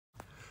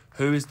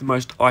Who is the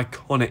most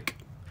iconic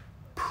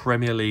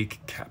Premier League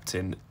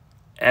captain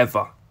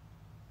ever?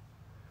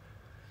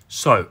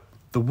 So,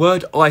 the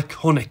word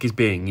iconic is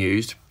being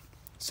used,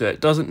 so it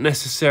doesn't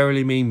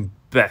necessarily mean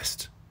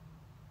best.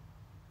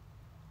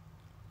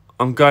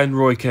 I'm going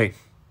Roy Keane.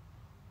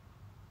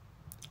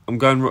 I'm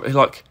going,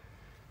 like,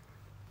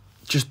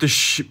 just the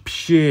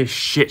pure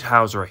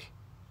shithousery.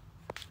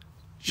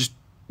 Just,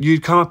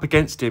 you'd come up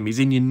against him, he's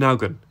in your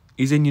noggin.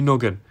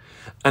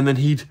 And then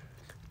he'd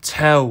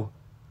tell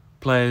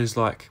players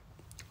like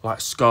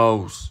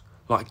Scholes,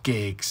 like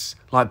Giggs,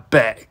 like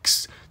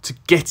Becks, to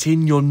get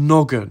in your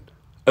noggin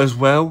as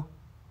well.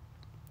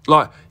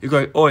 Like, you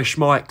go, oi,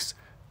 Schmikes,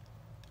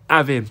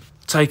 have him,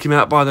 take him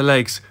out by the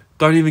legs,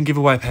 don't even give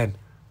away a pen.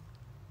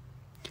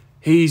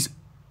 He's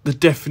the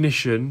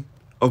definition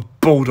of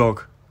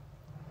bulldog.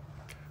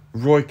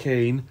 Roy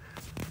Keane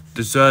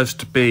deserves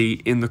to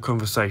be in the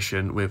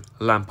conversation with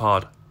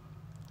Lampard,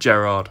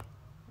 Gerrard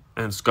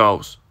and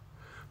Scholes,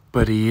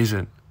 but he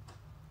isn't.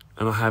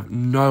 And I have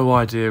no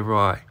idea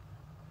why.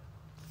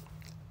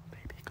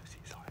 Maybe because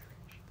he's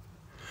Irish.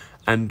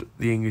 And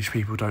the English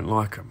people don't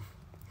like him.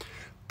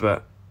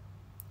 But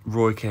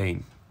Roy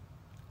Keane,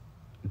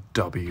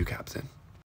 W captain.